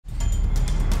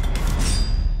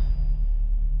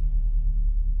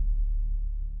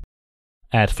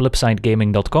At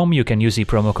flipsidegaming.com you can use the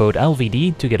promo code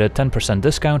LVD to get a 10%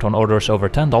 discount on orders over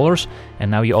 $10,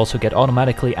 and now you also get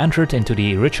automatically entered into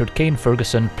the Richard Kane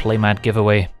Ferguson playmat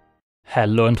giveaway.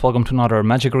 Hello and welcome to another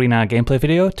Magic Arena gameplay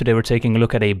video. Today we're taking a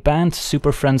look at a Bant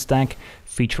Superfriends deck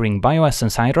featuring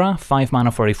Bioessence Hydra, 5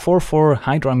 mana for a 4/4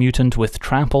 Hydra mutant with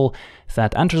trample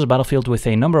that enters the battlefield with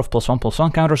a number of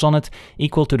 +1/+1 counters on it,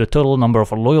 equal to the total number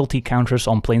of loyalty counters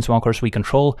on planeswalkers we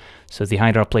control. So the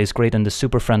Hydra plays great in the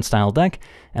Superfriend style deck,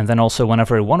 and then also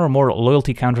whenever one or more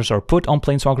loyalty counters are put on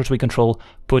planeswalkers we control,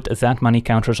 put that many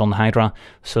counters on the Hydra.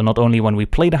 So not only when we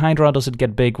play the Hydra does it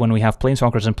get big when we have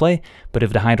planeswalkers in play, but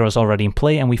if the Hydra is already in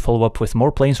play and we follow up with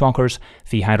more planeswalkers,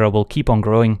 the Hydra will keep on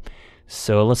growing.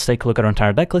 So let's take a look at our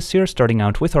entire deck list here, starting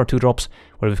out with our 2-drops,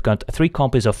 where we've got 3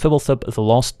 copies of Fibblethub, the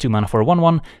Lost 2 mana for a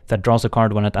 1/1 that draws a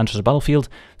card when it enters the battlefield.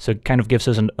 So it kind of gives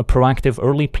us a proactive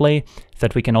early play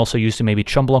that we can also use to maybe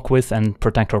chum block with and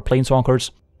protect our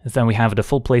planeswalkers. Then we have the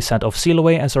full playset of Seal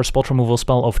Away as our spot removal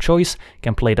spell of choice.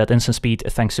 Can play that instant speed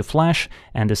thanks to Flash,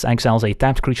 and this exiles a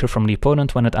tapped creature from the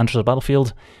opponent when it enters the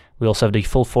battlefield. We also have the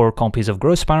full 4 copies of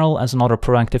Growth Spiral as another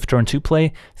proactive turn 2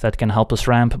 play that can help us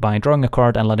ramp by drawing a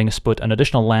card and letting us put an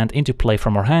additional land into play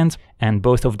from our hand. And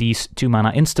both of these 2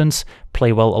 mana instants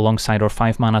play well alongside our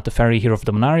 5 mana Teferi Hero of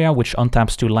Dominaria, which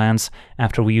untaps 2 lands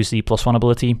after we use the +1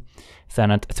 ability. Then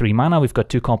at 3 mana we've got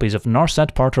 2 copies of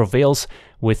Narset, Parter of Veils,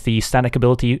 with the static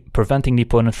ability preventing the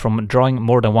opponent from drawing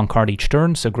more than 1 card each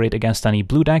turn, so great against any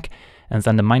blue deck. And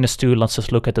then the -2 lets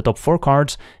us look at the top 4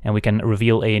 cards, and we can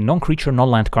reveal a non-creature,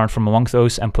 non-land card from among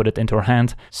those and put it into our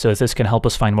hand. So this can help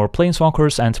us find more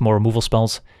planeswalkers and more removal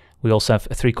spells. We also have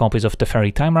 3 copies of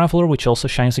Teferi Time Raveler, which also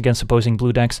shines against opposing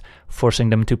blue decks, forcing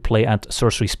them to play at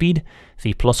sorcery speed.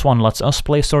 The +1 lets us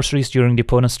play sorceries during the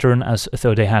opponent's turn as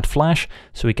though they had Flash,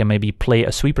 so we can maybe play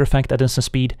a sweeper effect at instant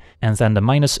speed. And then the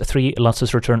 -3 lets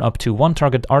us return up to 1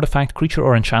 target artifact, creature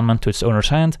or enchantment to its owner's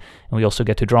hand, and we also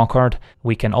get to draw a card.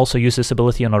 We can also use this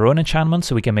ability on our own enchantment,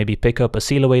 so we can maybe pick up a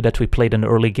Seal Away that we played in the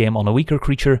early game on a weaker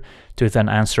creature to then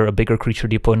answer a bigger creature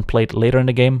the opponent played later in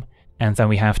the game. And then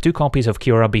we have 2 copies of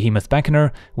Kiora Behemoth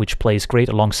Beckoner, which plays great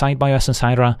alongside Bioessence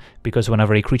Hydra, because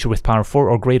whenever a creature with power 4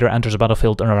 or greater enters the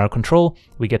battlefield under our control,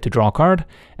 we get to draw a card,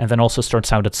 and then also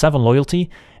starts out at 7 loyalty,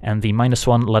 and the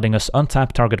 -1 letting us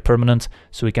untap target permanent,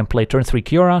 so we can play turn 3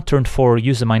 Kiora, turn 4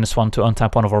 use the -1 to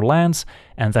untap one of our lands,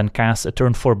 and then cast a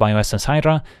turn 4 Bioessence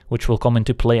Hydra, which will come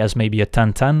into play as maybe a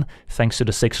 10/10, thanks to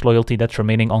the 6 loyalty that's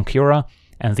remaining on Kiora,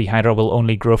 and the Hydra will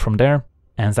only grow from there.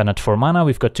 And then at 4 mana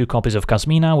we've got 2 copies of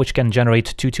Kasmina, which can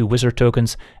generate 2/2 wizard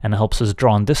tokens and helps us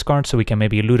draw and discard, so we can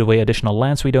maybe loot away additional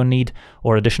lands we don't need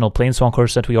or additional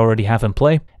planeswalkers that we already have in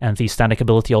play. And the static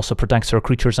ability also protects our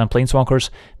creatures and planeswalkers,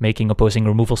 making opposing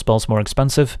removal spells more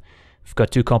expensive. We've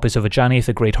got 2 copies of Ajani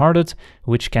the Great-Hearted,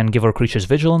 which can give our creatures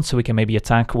vigilance, so we can maybe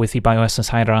attack with the Bioessence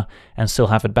Hydra and still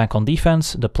have it back on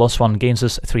defense. The +1 gains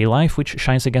us 3 life, which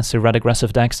shines against the red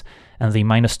aggressive decks, and the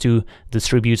 -2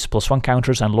 distributes +1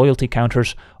 counters and loyalty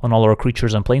counters on all our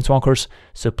creatures and planeswalkers,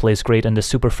 so it plays great in the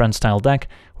Superfriend style deck,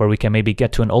 where we can maybe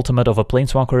get to an ultimate of a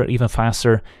planeswalker even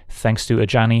faster thanks to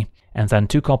Ajani. And then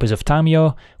 2 copies of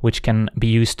Tamiyo, which can be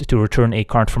used to return a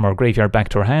card from our graveyard back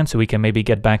to our hand, so we can maybe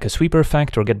get back a sweeper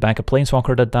effect or get back a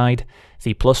planeswalker that died.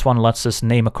 The +1 lets us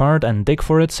name a card and dig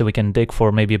for it, so we can dig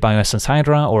for maybe a Bioessence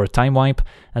Hydra or a Time Wipe,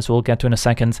 as we'll get to in a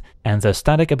second. And the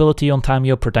static ability on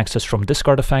Tamiyo protects us from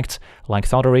discard effects like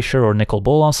Thought Erasure or Nicol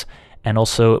Bolas, and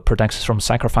also protects us from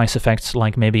sacrifice effects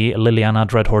like maybe Liliana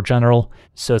Dreadhorde General,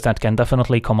 so that can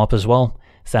definitely come up as well.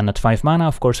 Then at 5 mana,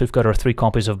 of course, we've got our 3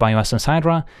 copies of Bioessence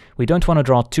Hydra. We don't want to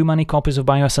draw too many copies of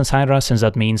Bioessence Hydra, since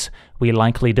that means we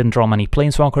likely didn't draw many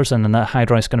planeswalkers and then the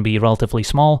Hydra is going to be relatively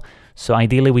small. So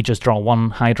ideally we just draw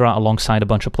 1 Hydra alongside a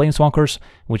bunch of planeswalkers,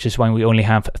 which is why we only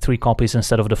have 3 copies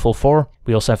instead of the full 4.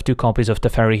 We also have 2 copies of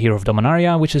Teferi Hero of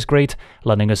Dominaria, which is great,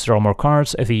 letting us draw more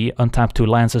cards. The untapped 2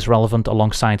 lands is relevant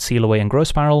alongside Seal Away and Growth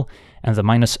Spiral, and the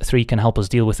 -3 can help us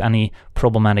deal with any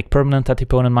problematic permanent that the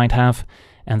opponent might have.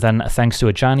 And then thanks to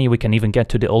Ajani we can even get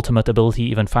to the ultimate ability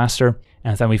even faster.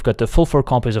 And then we've got the full 4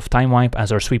 copies of Time Wipe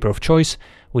as our sweeper of choice,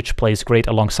 which plays great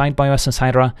alongside Bioessence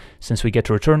Hydra, since we get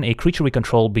to return a creature we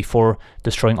control before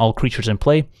destroying all creatures in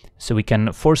play, so we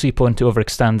can force the opponent to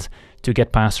overextend to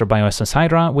get past our Bioessence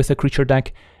Hydra with a creature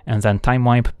deck, and then Time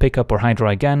Wipe, pick up our Hydra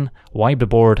again, wipe the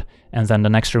board, and then the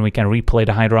next turn we can replay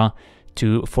the Hydra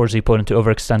to force the opponent to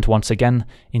overextend once again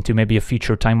into maybe a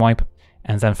future Time Wipe.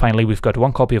 And then finally we've got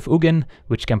 1 copy of Ugin,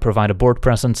 which can provide a board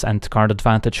presence and card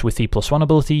advantage with the +1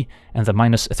 ability, and the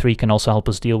 -3 can also help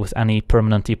us deal with any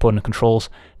permanent the opponent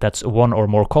controls that's 1 or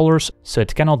more colors, so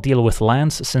it cannot deal with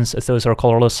lands since those are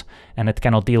colorless, and it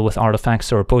cannot deal with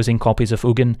artifacts or opposing copies of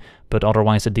Ugin, but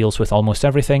otherwise it deals with almost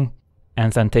everything.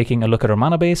 And then taking a look at our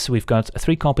mana base, we've got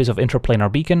 3 copies of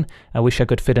Interplanar Beacon. I wish I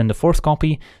could fit in the 4th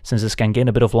copy, since this can gain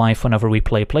a bit of life whenever we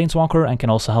play Planeswalker and can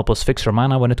also help us fix our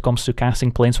mana when it comes to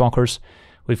casting Planeswalkers.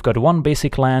 We've got 1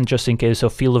 basic land just in case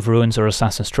of Field of Ruins or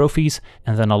Assassin's Trophies,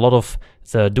 and then a lot of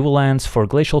the dual lands for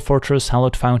Glacial Fortress,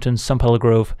 Hallowed Fountain, Sunpetal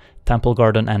Grove, Temple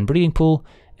Garden and Breeding Pool,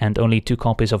 and only 2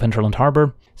 copies of Hinterland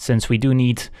Harbor, since we do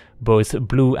need both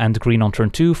blue and green on turn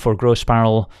 2 for Growth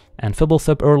Spiral and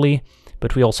Fibblethip early,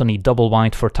 but we also need double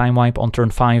white for Time Wipe on turn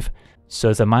 5,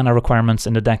 so the mana requirements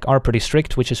in the deck are pretty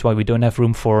strict, which is why we don't have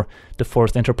room for the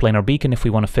 4th Interplanar Beacon if we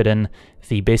want to fit in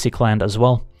the basic land as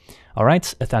well.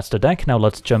 Alright, that's the deck. Now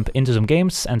let's jump into some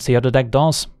games and see how the deck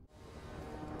does.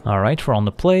 Alright, we're on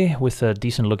the play with a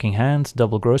decent looking hand,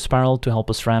 double Growth Spiral to help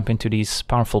us ramp into these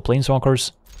powerful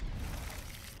Planeswalkers.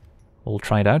 We'll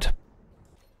try it out.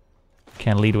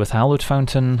 Can lead with Hallowed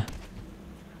Fountain.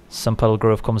 Sunpetal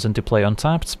Grove comes into play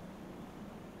untapped.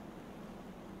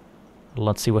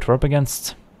 Let's see what we're up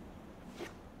against.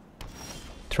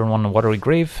 Turn 1 Watery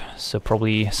Grave, so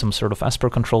probably some sort of Esper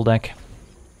control deck.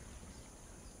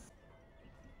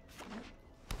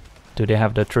 Do they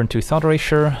have the turn 2 Thought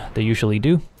Erasure? They usually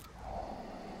do.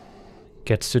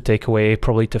 Gets to take away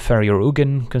probably Teferi or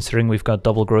Ugin, considering we've got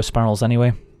double Growth Spirals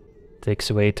anyway. Takes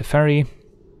away Teferi.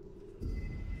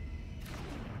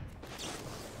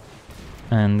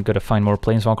 And gotta find more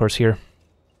Planeswalkers here.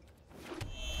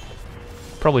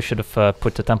 Probably should have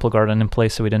put the Temple Garden in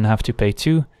place so we didn't have to pay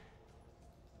 2.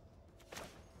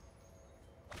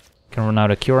 Can run out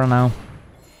of Cura now.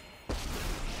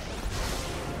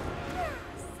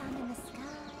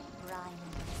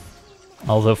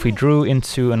 Although if we drew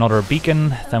into another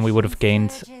beacon, then we would have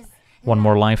gained 1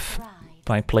 more life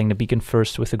by playing the beacon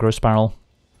first with the Growth Spiral.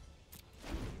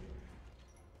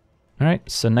 Alright,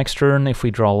 so next turn if we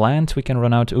draw land we can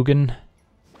run out Ugin.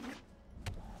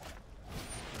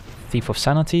 Thief of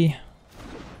Sanity.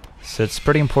 So it's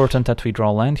pretty important that we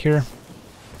draw land here.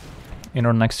 In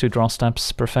our next 2 draw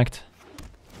steps, perfect.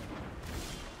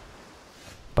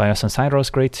 Bioessence Hydra is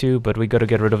great too, but we gotta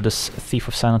get rid of this Thief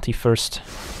of Sanity first.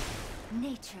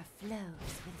 Nature flows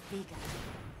with vigor.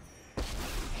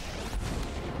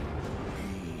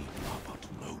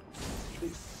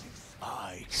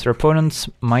 So our opponents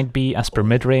might be Esper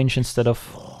mid-range instead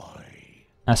of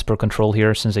Esper control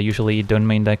here, since I usually don't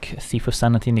main deck Thief of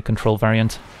Sanity in the control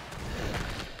variant.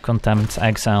 Contempt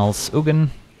exiles Ugin.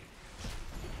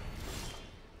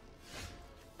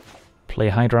 Play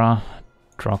Hydra,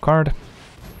 draw a card.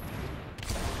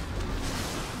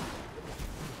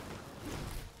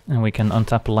 And we can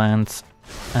untap land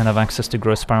and have access to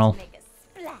Growth Spiral.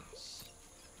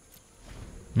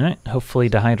 Alright, hopefully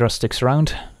the Hydra sticks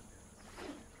around.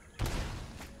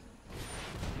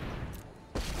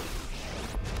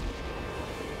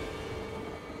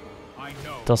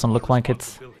 Doesn't look like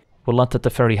it. We'll let the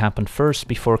Teferi happen first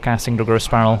before casting the Growth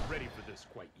Spiral.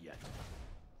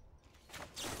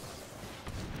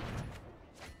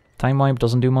 Time Wipe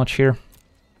doesn't do much here.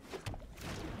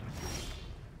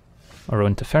 Our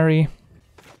own Teferi.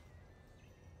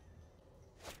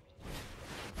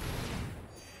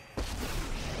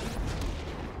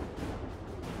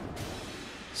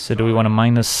 So do we want to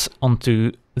minus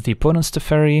onto the opponent's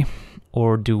Teferi,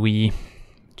 or do we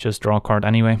just draw a card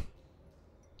anyway?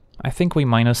 I think we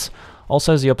minus.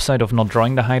 Also has the upside of not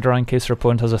drawing the Hydra in case our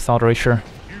opponent has a Thought Erasure.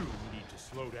 You need to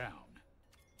slow down.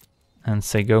 And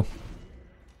say go.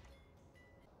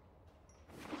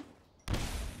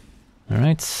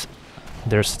 Alright,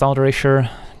 there's Thought Erasure.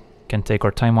 Can take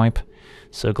our Time Wipe.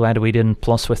 So glad we didn't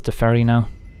plus with Teferi now.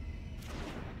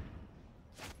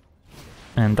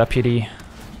 And Deputy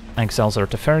exiles our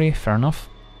Teferi, fair enough.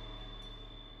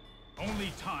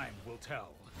 Only time will tell.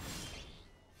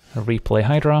 Replay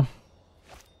Hydra.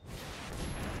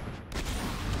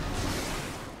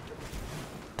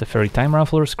 Teferi Time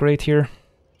Raveler is great here.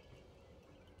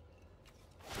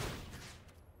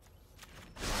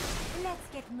 Let's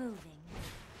get moving.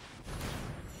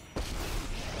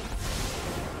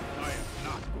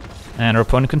 And our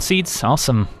opponent concedes,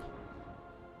 awesome.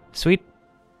 Sweet.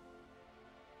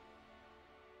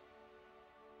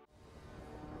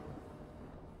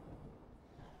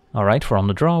 Alright, we're on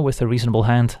the draw with a reasonable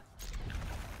hand.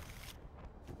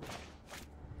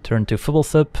 Turn to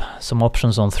Fibblethip, some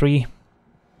options on 3.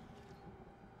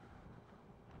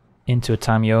 Into a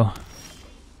Tameo.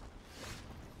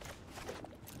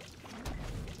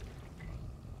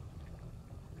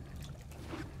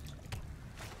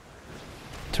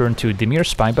 Turn to Dimir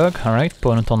Spybug, alright,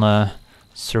 opponent on a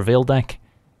Surveil deck.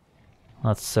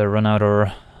 Let's run out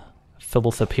our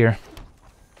Fibblethip here.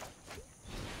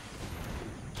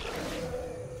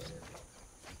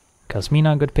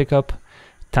 Kasmina, good pickup.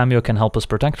 Tamio can help us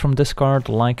protect from discard,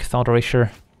 like Thought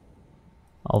Erasure.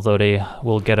 Although they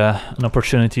will get an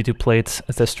opportunity to play it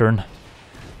this turn.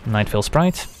 Nightveil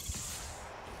Sprite.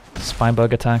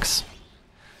 Spybug attacks.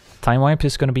 Time Wipe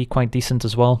is going to be quite decent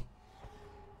as well.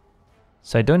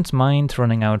 So I don't mind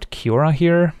running out Kiora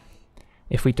here.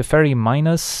 If we Teferi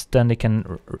minus, then they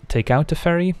can take out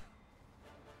Teferi.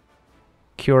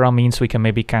 Kiora means we can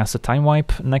maybe cast a Time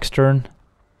Wipe next turn.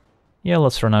 Yeah,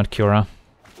 let's run out Kiora.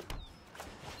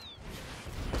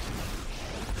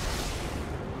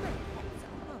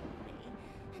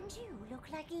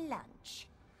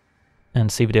 And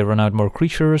see if they run out more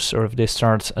creatures, or if they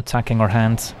start attacking our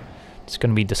hand. It's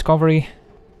gonna be Discovery.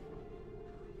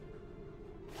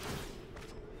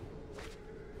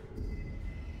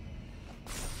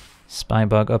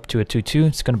 Spybug up to a 2/2.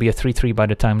 It's gonna be a 3/3 by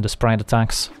the time the Sprite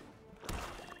attacks.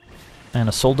 And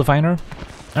a Soul Diviner.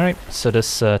 Alright, so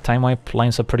this Time Wipe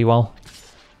lines up pretty well.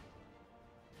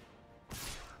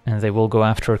 And they will go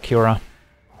after Kiora.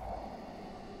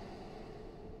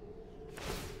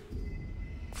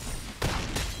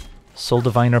 Soul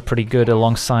Diviner pretty good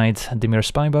alongside Dimir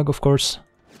Spybug, of course.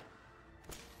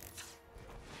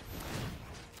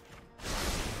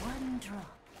 One drop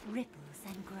ripples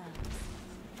and grows.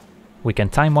 We can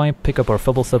Time Wipe, pick up our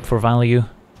Fubblethub for value.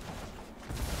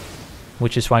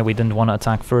 Which is why we didn't want to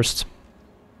attack first.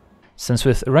 Since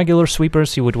with regular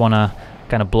sweepers you would want to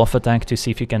kind of bluff attack to see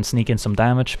if you can sneak in some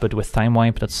damage, but with Time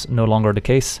Wipe that's no longer the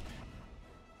case.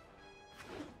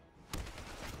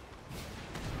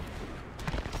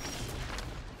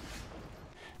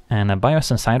 And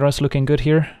Bioessence Hydra is looking good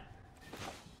here.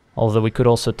 Although we could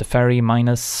also Teferi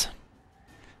minus.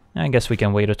 I guess we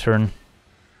can wait a turn.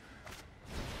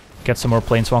 Get some more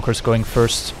Planeswalkers going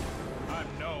first. I'm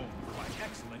known for my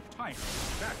excellent timing.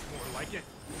 That's more like it.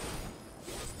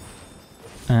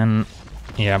 And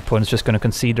yeah, opponent's just going to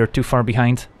concede, they're too far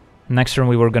behind. Next turn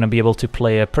we were going to be able to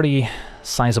play a pretty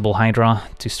sizable Hydra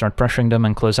to start pressuring them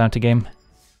and close out the game.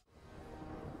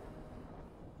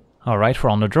 Alright, we're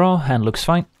on the draw, hand looks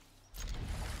fine.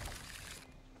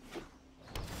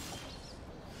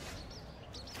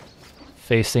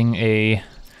 Facing a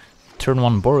turn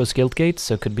 1 Boros Guildgate,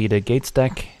 so it could be the Gates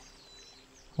deck.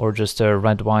 Or just a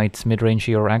red-white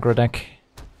mid-rangey or aggro deck.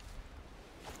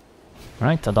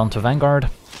 Right, Adonto Vanguard.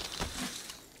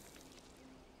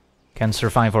 Can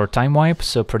survive our Time Wipe,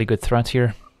 so pretty good threat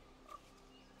here.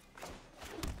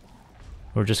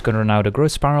 We're just gonna run out a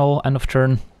Growth Spiral, end of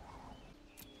turn.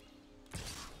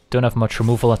 Don't have much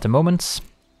removal at the moment.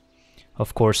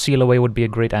 Of course, Seal Away would be a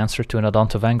great answer to an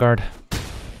Adonto Vanguard.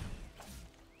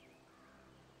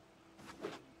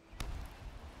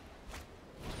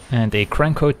 And a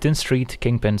Krenko Tin Street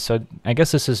Kingpin, so I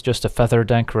guess this is just a feather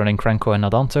deck running Krenko and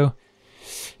Adonto.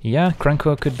 Yeah,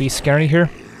 Krenko could be scary here.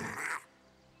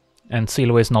 And Seal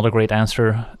Away is not a great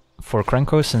answer for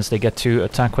Krenko, since they get to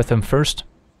attack with him first.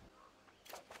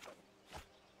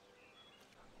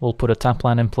 We'll put a tap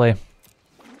land in play.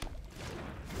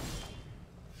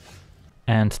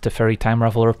 And Teferi Time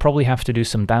Raveler probably have to do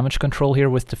some damage control here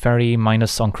with Teferi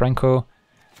minus on Krenko.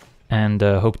 And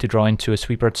hope to draw into a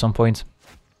sweeper at some point.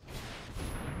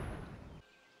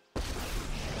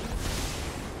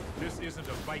 This isn't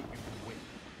a fight you can win.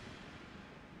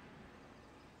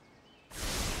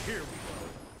 Here we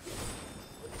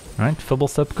go. Alright,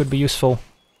 Fubblethub could be useful.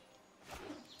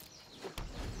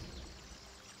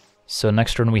 So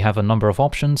next turn we have a number of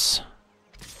options.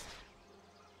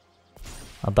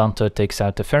 Adonto takes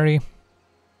out Teferi.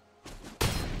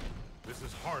 This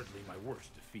is hardly my worst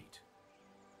defeat.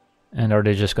 And are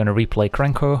they just going to replay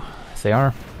Krenko? They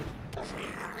are.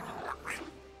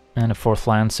 And a 4th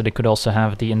land, so they could also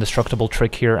have the indestructible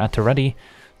trick here at the ready.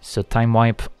 So Time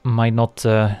Wipe might not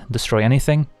destroy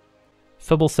anything.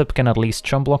 Fubblethub can at least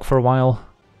chum block for a while.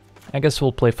 I guess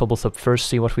we'll play Fubblethub first,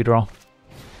 see what we draw.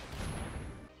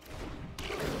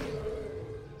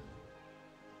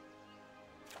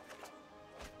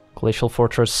 Glacial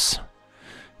Fortress.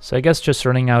 So I guess just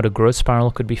running out a Growth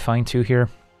Spiral could be fine too here.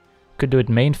 Could do it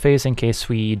main phase in case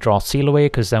we draw Seal Away,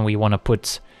 because then we want to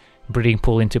put Breeding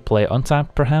Pool into play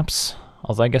untapped perhaps.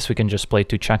 Although I guess we can just play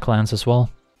 2 check lands as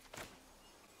well.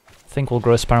 I think we'll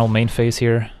Growth Spiral main phase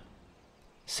here.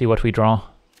 See what we draw.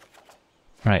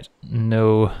 Right,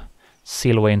 no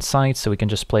Seal Away in sight, so we can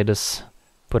just play this,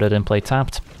 put it in play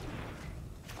tapped.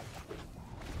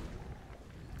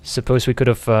 Suppose we could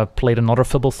have played another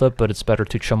Fubblethub, but it's better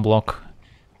to chum block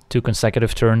 2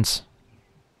 consecutive turns.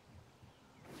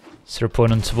 So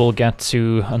opponent will get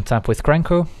to untap with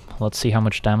Krenko. Let's see how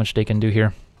much damage they can do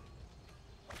here.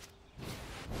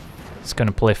 It's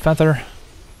gonna play Feather.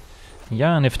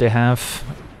 Yeah, and if they have...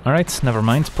 Alright, never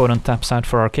mind, opponent taps out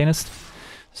for Arcanist.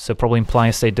 So probably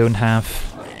implies they don't have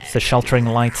the Sheltering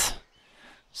Light.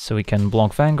 So we can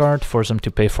block Vanguard, force them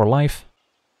to pay for life.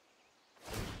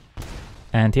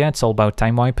 And yeah, it's all about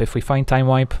time wipe. If we find time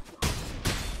wipe,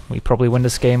 we probably win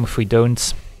this game. If we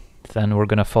don't, then we're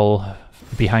gonna fall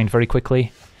behind very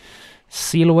quickly.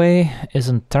 Seal Away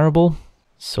isn't terrible.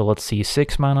 So let's see,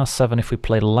 6 mana, 7 if we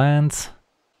play the land.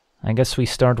 I guess we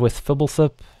start with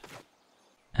Fibblethip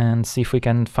and see if we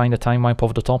can find a time wipe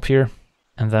off the top here.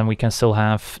 And then we can still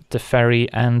have Teferi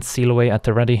and Seal Away at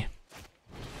the ready.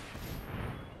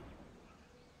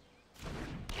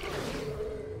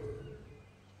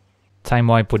 Time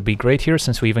wipe would be great here,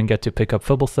 since we even get to pick up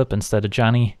Fibblethip instead of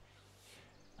Janny.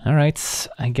 Alright,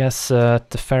 I guess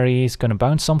Teferi is gonna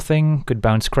bounce something. Could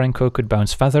bounce Krenko, could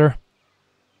bounce Feather.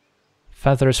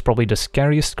 Feather is probably the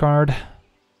scariest card.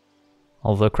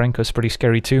 Although Krenko is pretty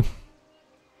scary too.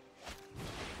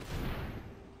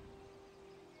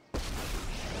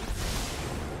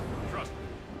 Trust me.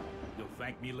 You'll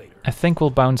thank me later. I think we'll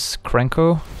bounce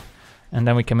Krenko, and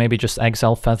then we can maybe just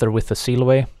exile Feather with the Seal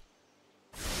Away.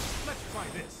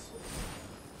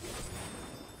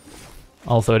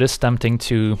 Although it is tempting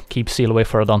to keep Seal Away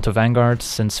for Adanto Vanguard,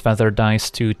 since Feather dies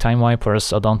to Time Wipe, whereas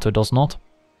Adanto does not.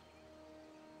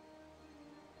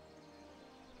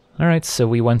 Alright, so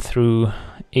we went through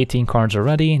 18 cards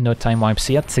already, no Time Wipes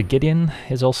yet. Gideon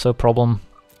is also a problem.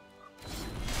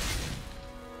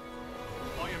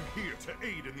 I am here to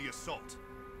aid in the assault.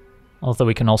 Although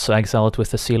we can also exile it with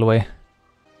the Seal Away.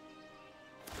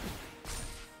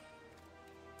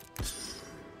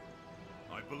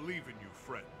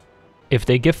 If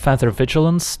they give Feather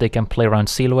Vigilance, they can play around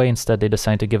Seal Away. Instead, they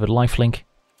decide to give it Lifelink.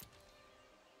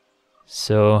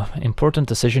 So, important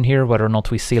decision here, whether or not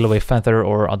we Seal Away Feather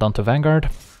or Adanto Vanguard.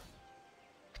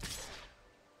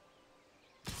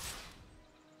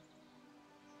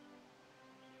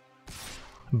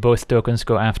 Both tokens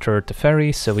go after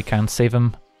Teferi, so we can't save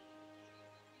him.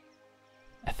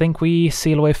 I think we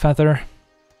Seal Away Feather.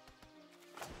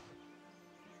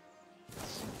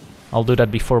 I'll do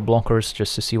that before blockers,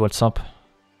 just to see what's up.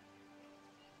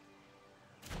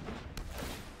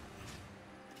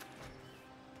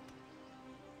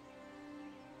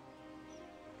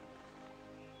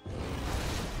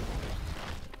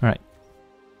 Alright.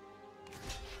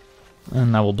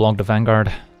 And now we'll block the Vanguard.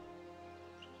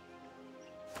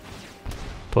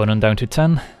 Opponent down to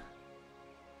 10.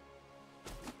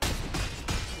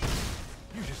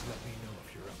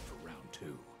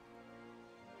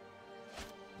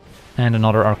 And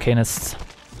another Arcanist.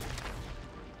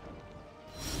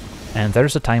 And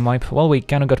there's a Time Wipe. Well, we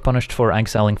kinda got punished for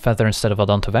exiling Feather instead of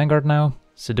Adanto Vanguard now.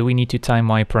 So do we need to Time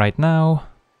Wipe right now?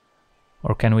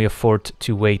 Or can we afford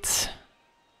to wait?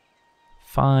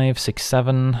 5, 6,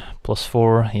 7, plus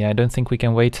 4. Yeah, I don't think we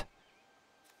can wait.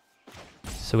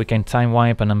 So we can Time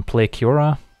Wipe and then play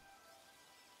Kiora.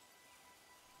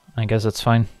 I guess that's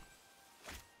fine.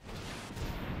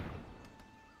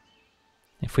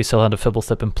 If we still had a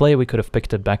Fibblethip in play, we could have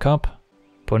picked it back up.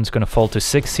 Opponent's gonna fall to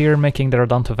 6 here, making their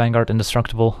Adanto Vanguard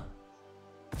indestructible.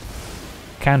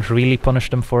 Can't really punish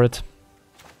them for it.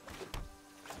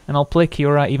 And I'll play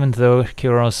Kiora, even though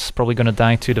Kiora's probably gonna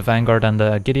die to the Vanguard and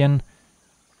the Gideon.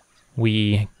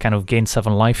 We kind of gain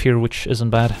 7 life here, which isn't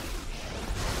bad.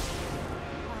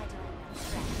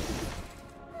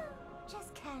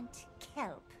 Just can't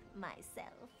help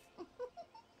myself.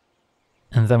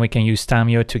 And then we can use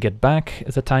Tamio to get back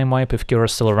the Time Wipe. If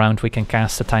Kiora's still around, we can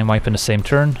cast the Time Wipe in the same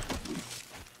turn.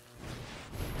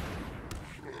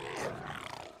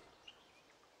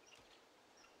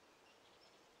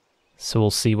 So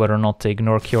we'll see whether or not they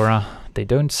ignore Kiora. They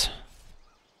don't.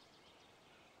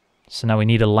 So now we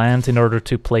need a land in order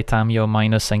to play Tamio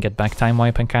minus and get back Time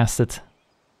Wipe and cast it.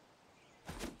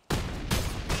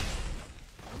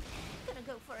 Gonna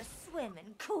go for a swim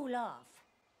and cool off.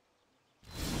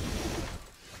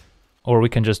 Or we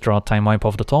can just draw Time Wipe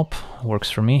off the top. Works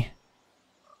for me.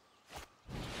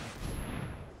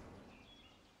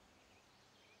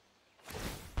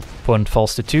 Opponent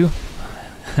falls to 2.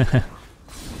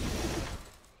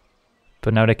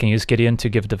 But now they can use Gideon to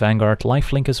give the Vanguard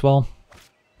lifelink as well.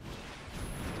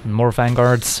 And more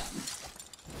Vanguards.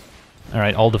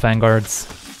 Alright, all the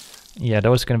Vanguards. Yeah,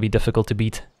 that was going to be difficult to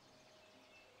beat.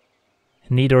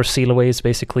 Need our Seal Aways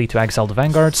basically to exile the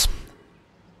Vanguards.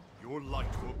 Your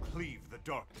light will cleave the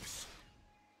darkness.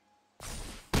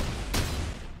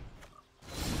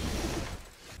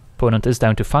 Opponent is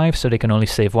down to 5, so they can only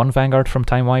save 1 Vanguard from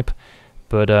Time Wipe.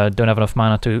 But don't have enough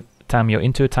mana to Tamio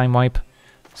into a Time Wipe.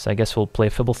 So I guess we'll play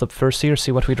Fibblethip first here,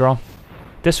 see what we draw.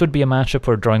 This would be a matchup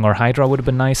where drawing our Hydra would have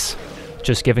been nice.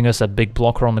 Just giving us that big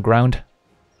blocker on the ground.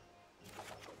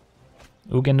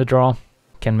 Ugin the draw.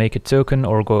 Can make a token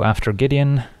or go after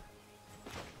Gideon.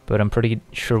 But I'm pretty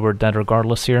sure we're dead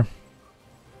regardless here.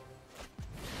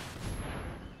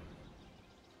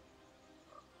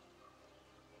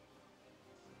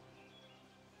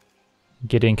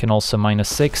 Gideon can also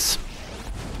 -6.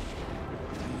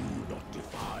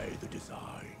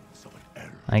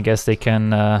 I guess they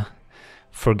can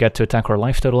forget to attack our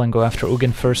life total and go after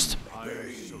Ugin first.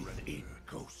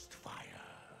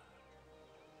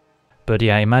 But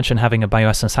yeah, imagine having a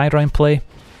Bioessence Hydra in play.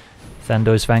 Then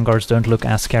those Vanguards don't look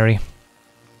as scary.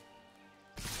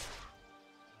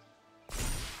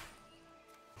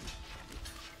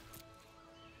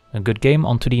 A good game,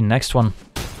 on to the next one.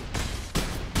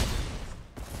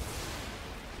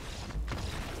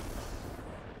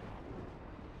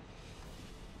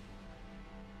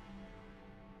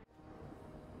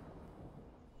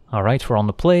 Alright, we're on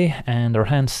the play, and our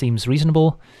hand seems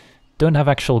reasonable. Don't have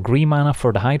actual green mana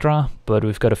for the Hydra, but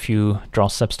we've got a few draw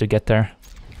steps to get there.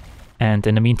 And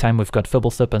in the meantime, we've got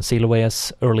Fibblethip and Seal Away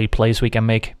as early plays we can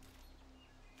make.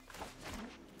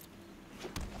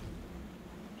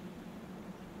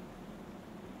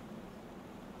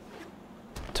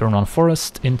 Turn on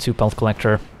Forest into Pelt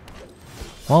Collector.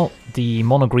 Well, the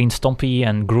mono-green Stompy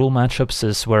and Gruul matchups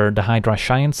is where the Hydra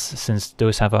shines, since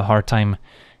those have a hard time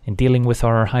in dealing with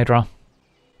our Hydra.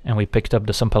 And we picked up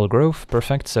the Sumpel Grove,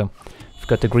 perfect, so we've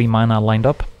got the green mana lined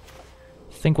up.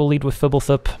 I think we'll lead with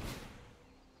Fibblethip.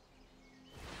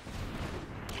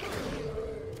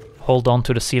 Hold on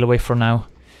to the Seal Away for now,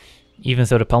 even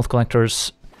though the Pelt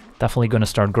Collector's definitely going to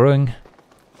start growing.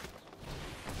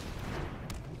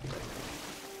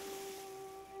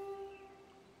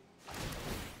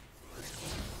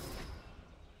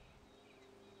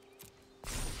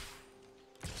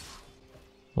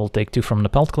 We'll take 2 from the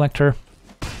Pelt Collector.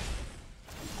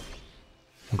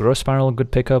 Growth Spiral,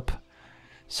 good pickup.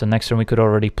 So next turn we could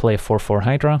already play 4/4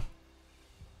 Hydra.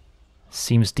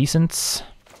 Seems decent.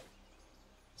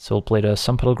 So we'll play the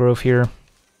Sumpel Grove here.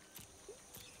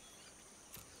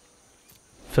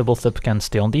 Fibblethip can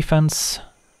stay on defense.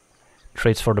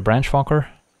 Trades for the Branchwalker.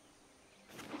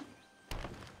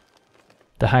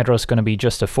 The Hydra is going to be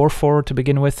just a 4/4 to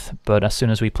begin with, but as soon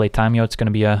as we play Tamio it's going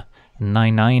to be a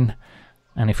 9/9.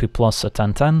 And if we plus a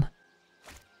 10/10,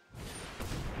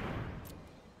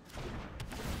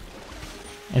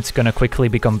 it's gonna quickly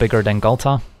become bigger than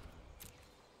Galta,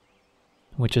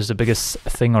 which is the biggest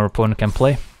thing our opponent can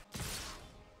play.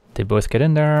 They both get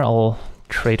in there, I'll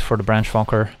trade for the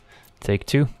Branchwalker, take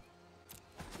 2.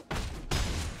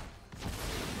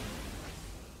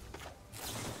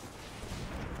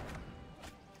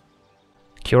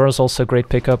 Cura's also a great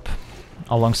pickup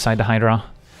alongside the Hydra.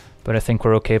 But I think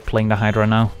we're okay playing the Hydra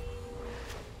now.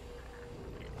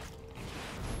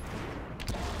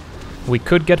 We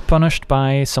could get punished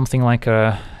by something like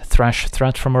a Thrash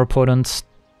threat from our opponents.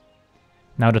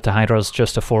 Now that the Hydra is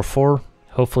just a 4/4,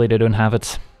 hopefully they don't have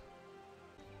it.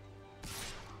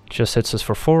 Just hits us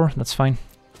for 4, that's fine.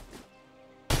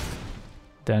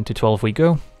 Down to 12 we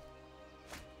go.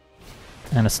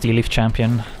 And a Steel Leaf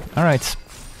Champion. Alright,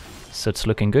 so it's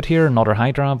looking good here, another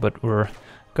Hydra, but we're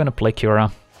gonna play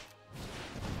Cura.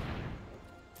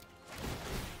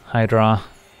 Hydra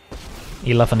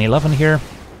 11/11 here.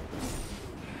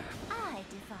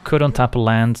 Could untap a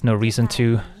land, no reason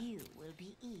to.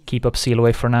 Keep up Seal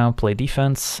Away for now, play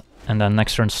defense, and then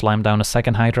next turn slam down a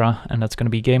second Hydra, and that's gonna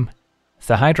be game.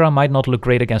 The Hydra might not look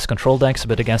great against control decks,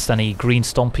 but against any green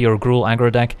Stompy or Gruul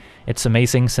aggro deck, it's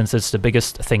amazing since it's the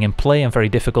biggest thing in play and very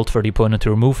difficult for the opponent to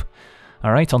remove.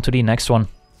 Alright, on to the next one.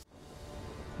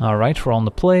 Alright, we're on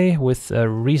the play with a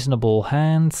reasonable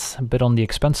hand, a bit on the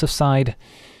expensive side.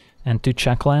 And 2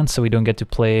 check lands, so we don't get to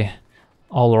play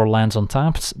all our lands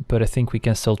untapped, but I think we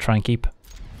can still try and keep.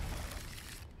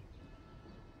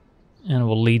 And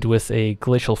we'll lead with a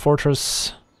Glacial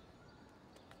Fortress.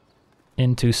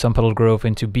 Into Sumpel Grove,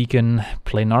 into Beacon,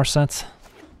 play Narset.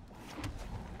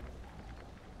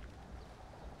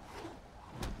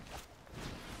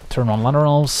 Turn on Land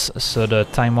Elves, so the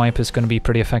Time Wipe is going to be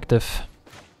pretty effective.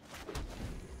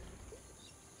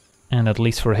 And at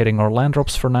least we're hitting our land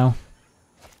drops for now.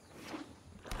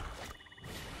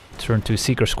 Turn to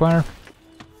Seeker Square.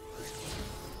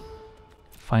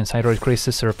 Finds Hydroid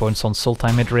Crisis, their opponent's on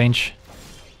Sultai mid-range.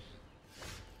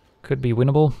 Could be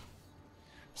winnable.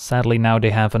 Sadly now they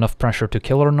have enough pressure to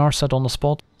kill our Narset on the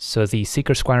spot, so the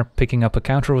Seeker Square picking up a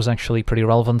counter was actually pretty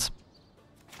relevant.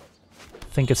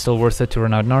 Think it's still worth it to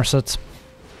run out Narset.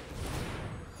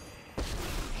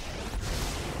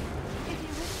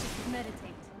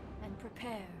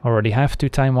 Already have 2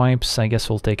 Time Wipes, I guess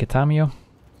we'll take a Tamio.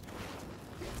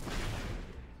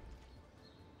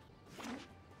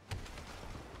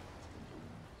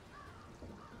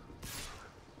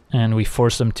 And we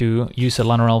force them to use the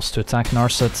Llanowar Elves to attack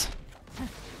Narset.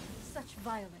 Such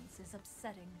violence is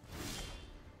upsetting.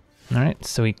 Alright,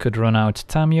 so we could run out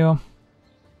Tamio.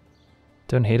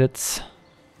 Don't hate it.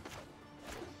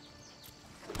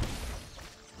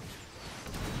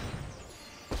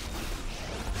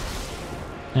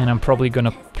 And I'm probably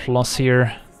gonna plus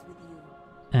here.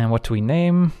 And what do we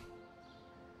name?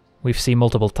 We've seen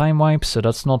multiple time wipes, so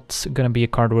that's not gonna be a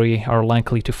card we are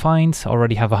likely to find.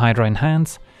 Already have a Hydra in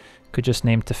hand. Could just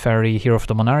name Teferi Hero of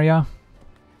the Monaria.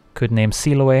 Could name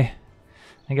Sealaway.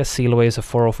 I guess Sealaway is a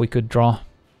 4-off we could draw.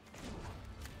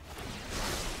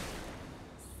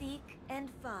 Seek and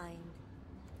find.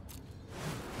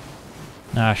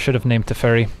 I should have named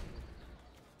Teferi.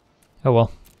 Oh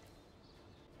well.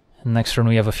 Next turn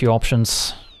we have a few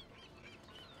options.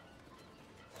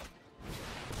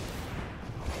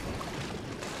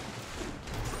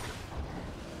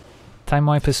 Time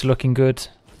wipe is looking good.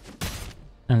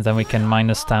 And then we can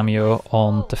minus Tamio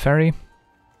on Teferi.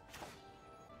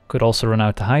 Could also run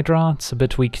out the Hydra. It's a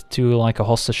bit weak to like a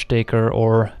Hostage Taker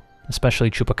or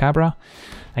especially Chupacabra.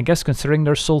 I guess considering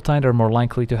they're Sultai, they're more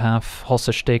likely to have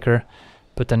Hostage Taker.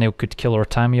 But then they could kill our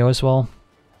Tamio as well.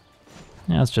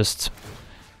 Yeah, let's just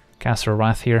cast our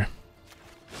Wrath here.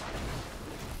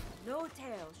 No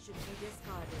tail should be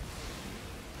discarded.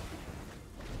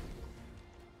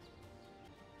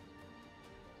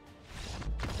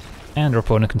 And our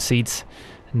opponent concedes,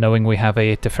 knowing we have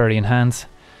a Teferi in hand.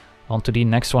 On to the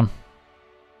next one.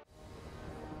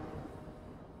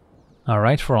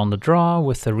 Alright, we're on the draw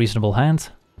with a reasonable hand.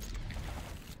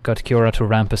 Got Kiora to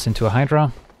ramp us into a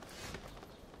Hydra.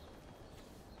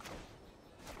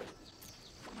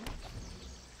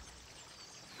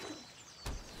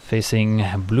 Facing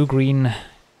blue-green.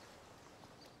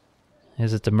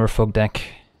 Is it the Merfolk deck?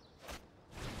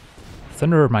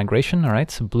 Thunder Migration,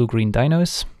 alright, some blue-green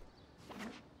dinos.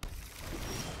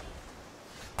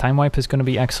 Time Wipe is going to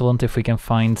be excellent if we can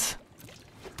find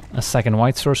a second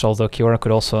white source, although Kiora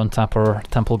could also untap our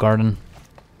Temple Garden.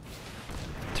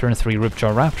 Turn 3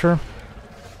 Ripjaw Raptor.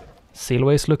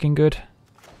 Sealaway is looking good.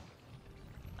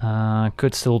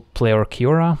 Could still play our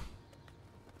Kiora.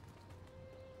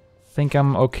 Think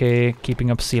I'm okay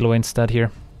keeping up Sealaway instead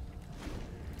here.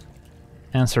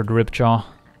 Answered Ripjaw.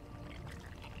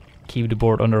 Keep the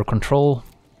board under control.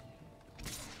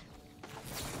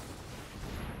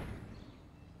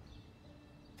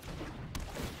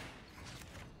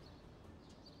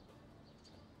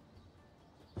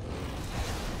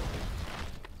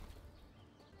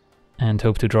 And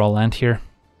hope to draw land here.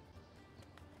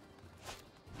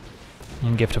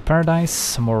 And Gift of Paradise,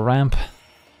 some more ramp.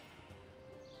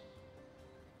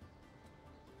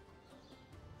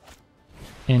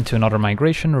 Into another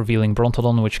migration, revealing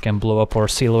Brontodon, which can blow up our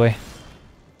Sealaway.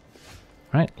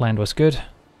 Right, land was good.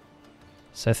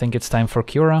 So I think it's time for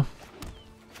Kiora.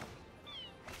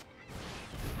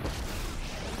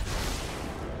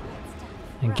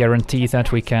 And guarantee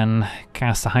that we can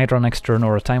cast a Hydra next turn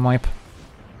or a Time Wipe.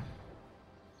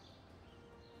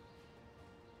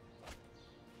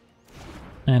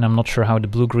 And I'm not sure how the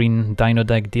blue-green Dino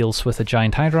deck deals with a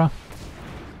Giant Hydra.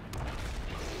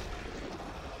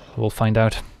 We'll find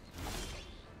out.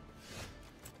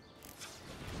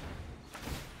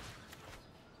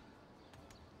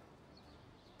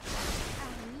 I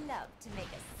love to make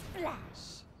a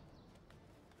splash.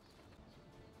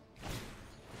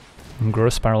 And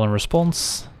Growth Spiral in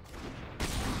response.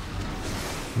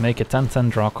 Make a 10-10,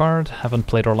 draw a card. Haven't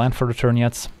played our land for the turn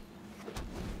yet.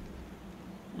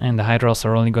 And the Hydras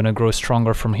are only going to grow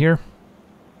stronger from here.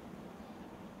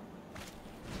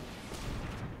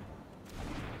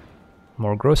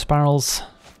 More Growth Spirals.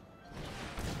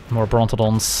 More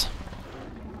Brontodons.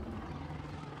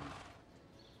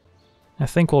 I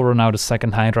think we'll run out a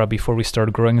second Hydra before we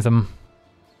start growing them.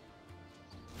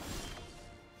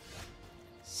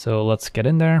 So let's get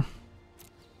in there.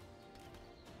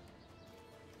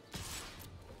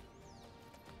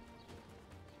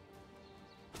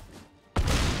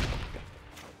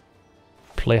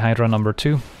 Play Hydra number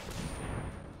 2.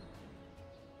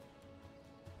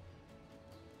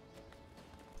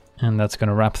 And that's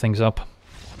gonna wrap things up.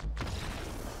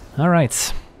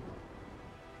 Alright.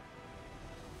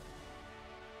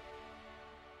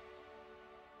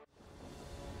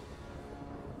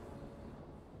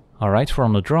 Alright, we're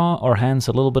on the draw. Our hand's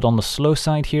a little bit on the slow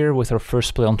side here with our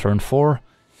first play on turn 4.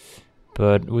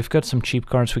 But we've got some cheap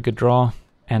cards we could draw.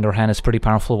 And our hand is pretty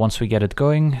powerful once we get it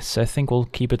going. So I think we'll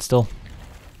keep it still.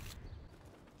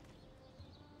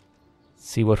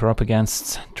 See what we're up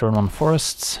against. Turn 1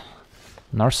 Forests.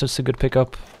 Narset's a good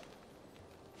pickup.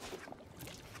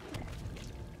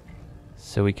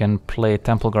 So we can play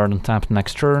Temple Garden tapped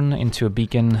next turn into a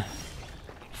beacon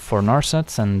for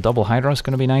Narset, and double Hydra is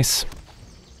going to be nice.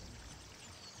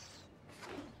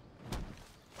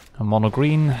 A mono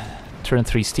green, turn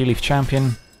 3 Steel Leaf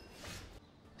Champion.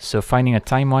 So finding a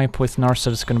time wipe with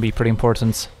Narset is going to be pretty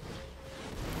important.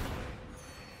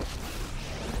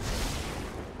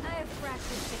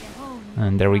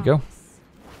 And there we go.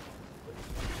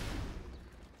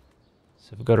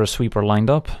 So we've got our sweeper lined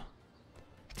up.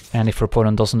 And if our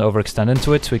opponent doesn't overextend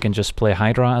into it, we can just play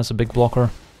Hydra as a big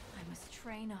blocker. I must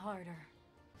train harder.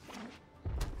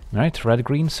 Alright,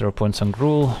 red-green, so our opponent's on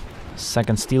Gruul.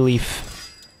 Second Steel Leaf.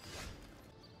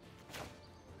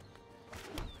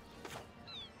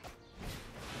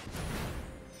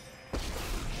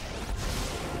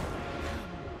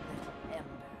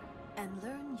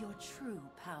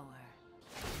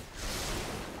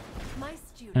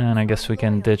 And I guess we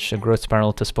can ditch a growth spiral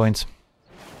at this point.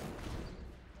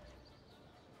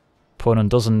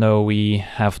 Opponent doesn't know we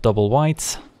have double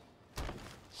white,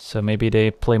 so maybe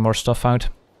they play more stuff out.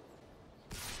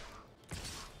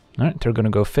 Alright, they're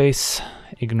gonna go face,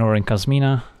 ignoring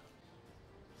Kazmina.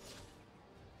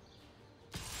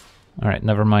 Alright,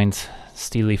 never mind.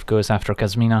 Steel Leaf goes after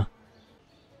Kazmina.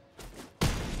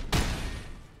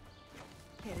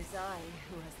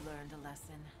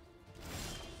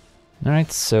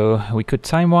 Alright, so we could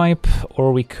time wipe,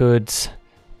 or we could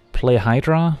play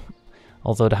Hydra,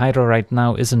 although the Hydra right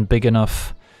now isn't big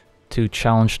enough to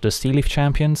challenge the Steel Leaf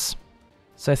champions.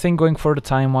 So I think going for the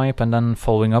time wipe and then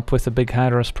following up with a big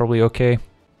Hydra is probably okay.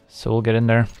 So we'll get in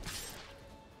there.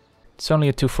 It's only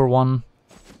a 2-for-1,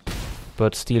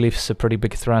 but Steel Leaf's a pretty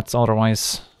big threat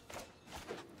otherwise.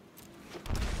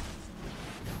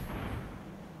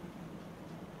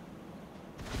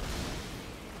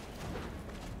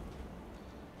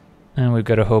 And we've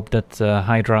got to hope that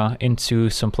Hydra into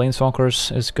some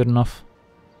Planeswalkers is good enough.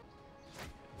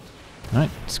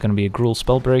 Alright, it's going to be a Gruul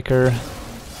Spellbreaker,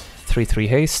 3/3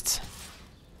 haste.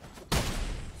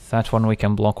 That one we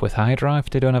can block with Hydra if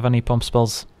they don't have any pump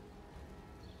spells.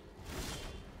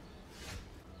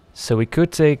 So we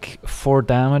could take 4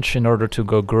 damage in order to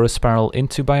go Growth Spiral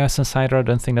into Bioessence Hydra. I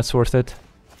don't think that's worth it.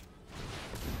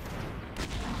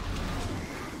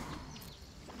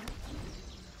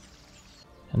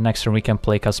 And next turn we can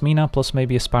play Kazmina plus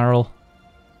maybe a Spiral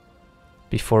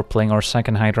before playing our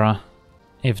second Hydra.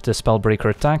 If the Spellbreaker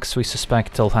attacks, we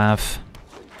suspect they'll have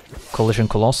Collision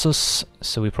Colossus,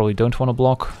 so we probably don't want to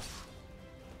block.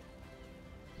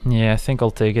 Yeah, I think I'll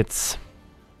take it.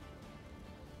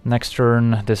 Next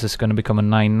turn, this is going to become a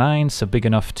 9/9, so big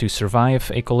enough to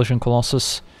survive a Collision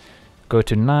Colossus. Go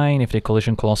to 9, if the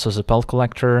Collision Colossus is a Pelt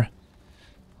Collector,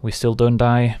 we still don't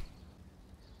die.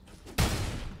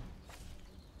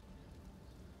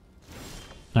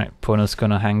 Alright, opponent's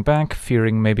gonna hang back,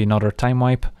 fearing maybe another time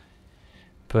wipe.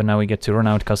 But now we get to run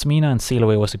out Kazmina, and Seal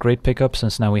Away was a great pickup,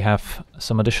 since now we have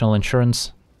some additional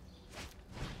insurance.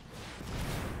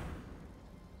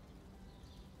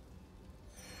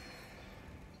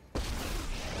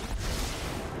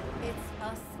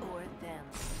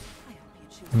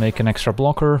 Make an extra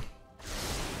blocker.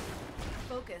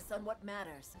 Focus on what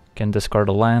matters. Can discard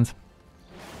a land.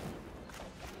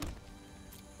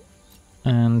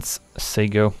 And say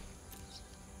go.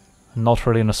 Not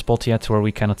really in a spot yet where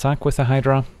we can attack with a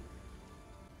Hydra,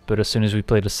 but as soon as we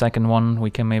play the second one, we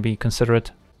can maybe consider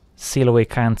it. Seal Away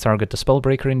can target the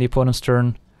Spellbreaker in the opponent's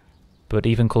turn, but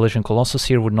even Collision Colossus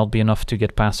here would not be enough to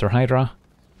get past our Hydra.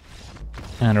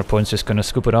 And our opponent's just gonna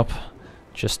scoop it up.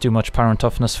 Just too much power and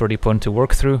toughness for the opponent to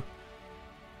work through.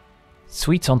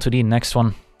 Sweet, on to the next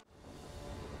one.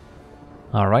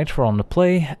 Alright, we're on the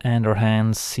play, and our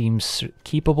hand seems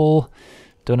keepable.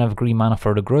 Don't have green mana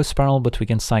for the Growth Spiral, but we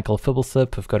can cycle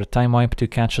Fibblethip. We've got a time wipe to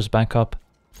catch us back up.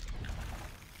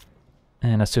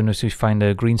 And as soon as we find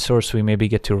a green source, we maybe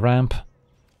get to ramp.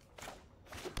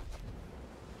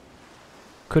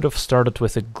 Could have started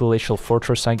with a Glacial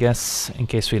Fortress, I guess, in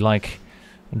case we like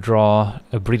draw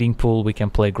a breeding pool. We can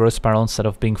play Growth Spiral instead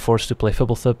of being forced to play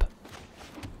Fibblethip.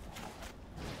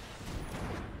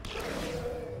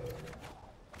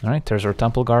 Alright, there's our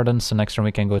Temple Garden, so next turn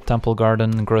we can go Temple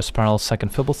Garden, Growth Spiral,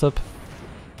 second Fibblethip.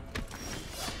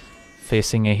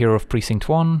 Facing a Hero of Precinct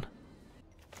 1.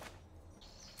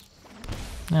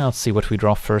 Now let's see what we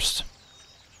draw first.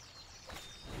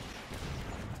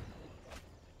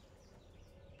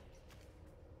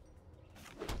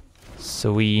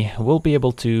 So we will be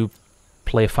able to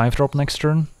play a 5-drop next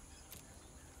turn.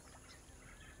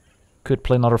 Could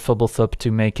play another Fibblethip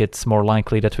to make it more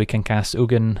likely that we can cast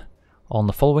Ugin on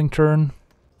the following turn.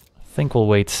 I think we'll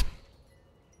wait.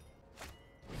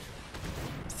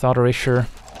 Thought Erasure.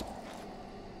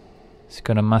 He's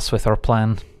gonna mess with our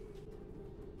plan.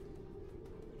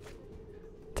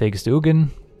 Takes the Ugin.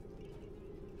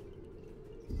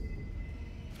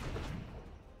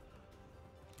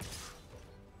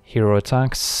 Hero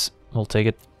attacks. We'll take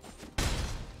it.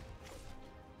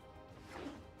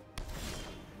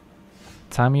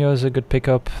 Tamiyo is a good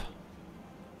pickup.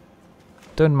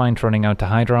 Don't mind running out the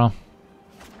Hydra.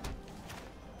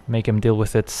 Make him deal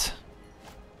with it.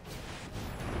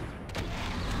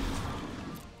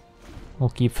 We'll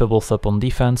keep Fibblethub on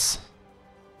defense.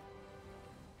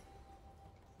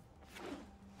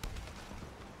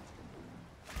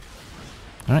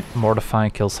 Alright, Mortify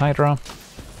kills Hydra.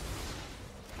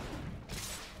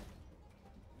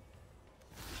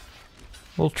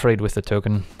 We'll trade with the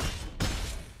token.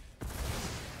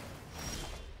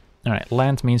 Alright,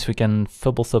 land means we can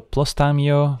Fibblethub plus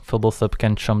Tamiyo. Fibblethub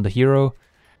can chum the hero.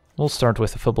 We'll start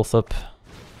with the Fibblethub.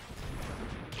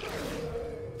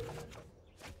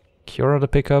 Kiora the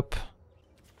pickup.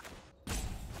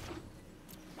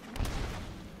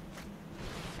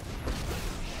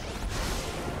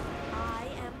 I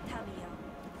am Tamiyo.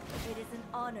 It is an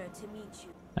honor to meet you.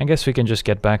 I guess we can just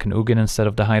get back an Ugin instead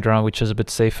of the Hydra, which is a bit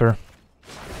safer.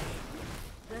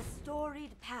 The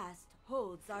storied past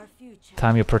holds our future.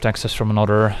 Tamiyo protects us from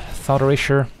another Thought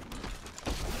Erasure.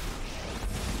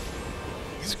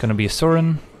 It's gonna be a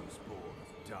Sorin,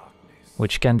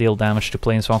 which can deal damage to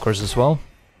Planeswalkers as well.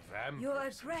 Your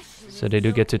aggression So they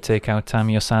do get to take out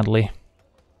Tamiyo, sadly.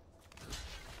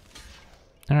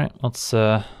 Alright, let's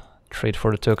trade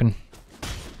for the token.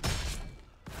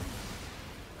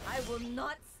 I will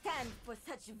not stand for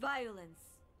such violence.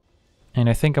 And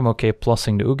I think I'm okay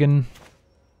plussing the Ugin.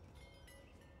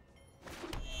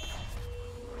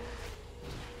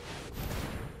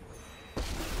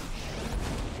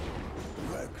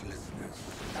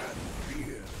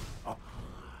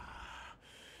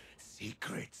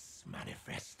 Secrets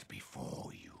manifest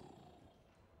before you.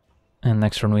 And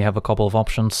next turn we have a couple of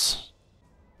options.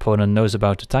 Opponent knows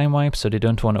about the time wipe, so they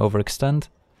don't want to overextend.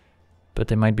 But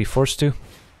they might be forced to.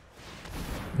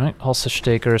 Right, Hostage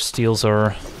Taker steals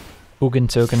our Ugin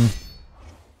token.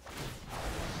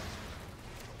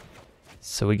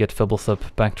 So we get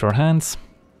Fibblethub back to our hands.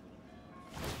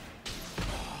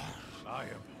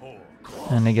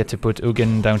 And they get to put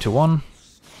Ugin down to 1.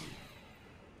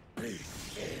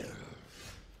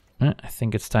 I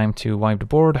think it's time to wipe the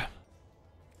board.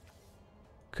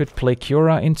 Could play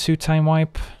Kiora into time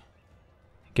wipe.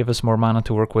 Give us more mana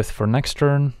to work with for next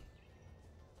turn.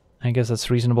 I guess that's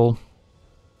reasonable.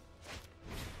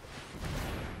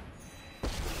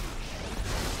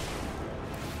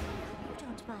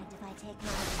 Don't mind if I take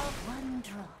more of one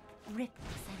drop,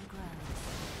 ripples and grows.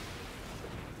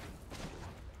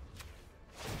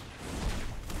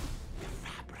 The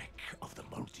fabric of the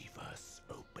multiverse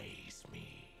obeys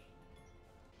me.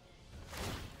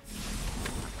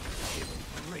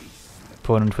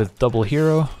 Opponent with double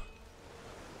hero.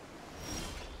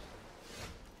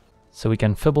 So we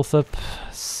can Fibblethub,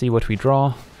 see what we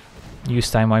draw.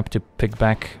 Use time wipe to pick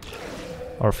back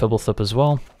our Fibblethub as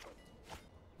well.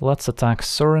 Let's attack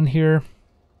Sorin here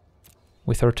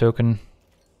with our token.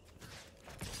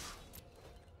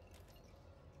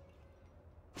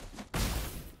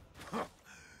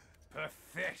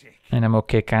 Pathetic. And I'm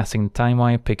okay casting time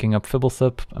wipe, picking up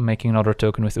Fibblethub, and making another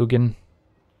token with Ugin.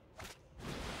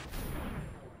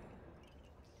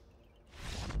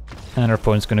 And our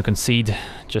opponent's gonna concede,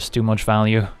 just too much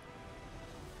value.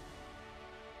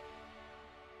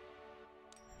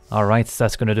 Alright,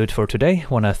 that's gonna do it for today.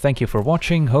 Wanna thank you for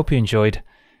watching, hope you enjoyed,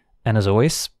 and as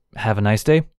always, have a nice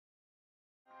day.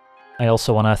 I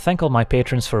also wanna thank all my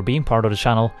patrons for being part of the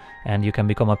channel, and you can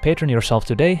become a patron yourself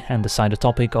today and decide the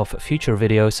topic of future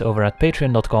videos over at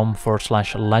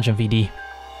patreon.com/LegenVD.